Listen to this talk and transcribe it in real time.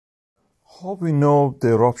How we know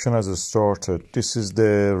the eruption has started? This is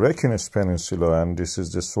the Reykjanes Peninsula, and this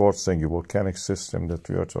is the Svartsengi volcanic system that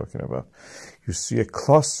we are talking about. You see a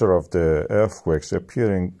cluster of the earthquakes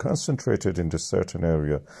appearing concentrated in a certain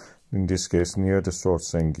area, in this case near the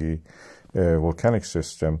Svartsengi volcanic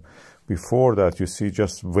system. Before that, you see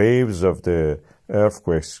just waves of the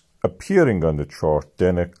earthquakes appearing on the chart,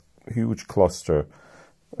 then a huge cluster,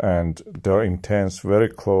 and they're intense, very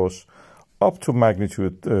close, up to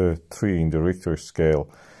magnitude 3 in the Richter scale.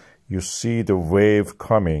 You see the wave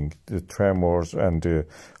coming, the tremors, and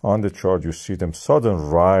on the chart you see them sudden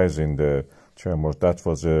rise in the tremors. That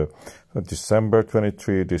was December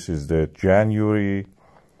 23, this is the January,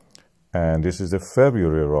 and this is the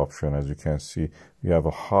February eruption. As you can see, we have a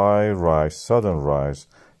high rise, sudden rise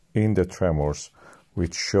in the tremors,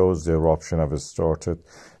 which shows the eruption has started.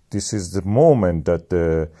 This is the moment that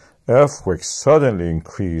the earthquake suddenly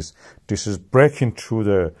increase. This is breaking through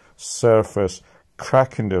the surface,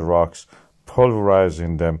 cracking the rocks,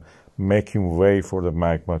 pulverizing them, making way for the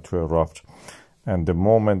magma to erupt. And the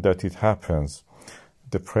moment that it happens,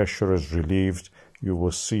 the pressure is relieved. You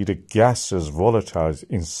will see the gases volatile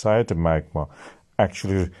inside the magma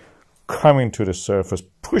actually coming to the surface,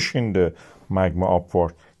 pushing the magma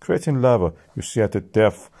upward, creating lava. You see at the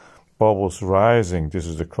depth bubbles rising. This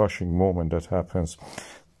is the crushing moment that happens.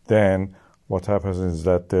 Then what happens is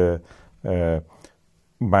that the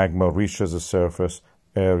magma reaches the surface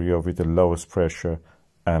area with the lowest pressure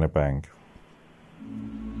and a bang.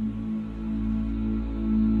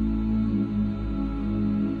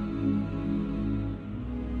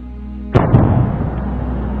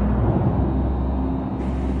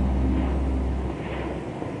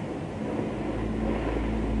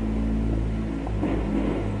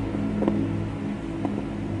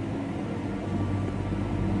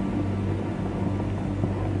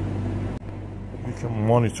 You can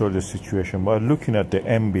monitor the situation by looking at the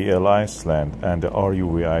MBL Iceland and the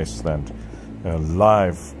RUV Iceland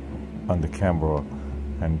live on the camera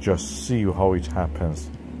and just see how it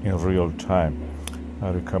happens in real time.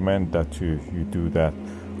 I recommend that you do that.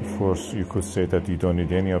 Of course, you could say that you don't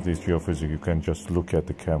need any of this geophysics. You can just look at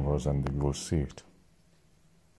the cameras and you will see it.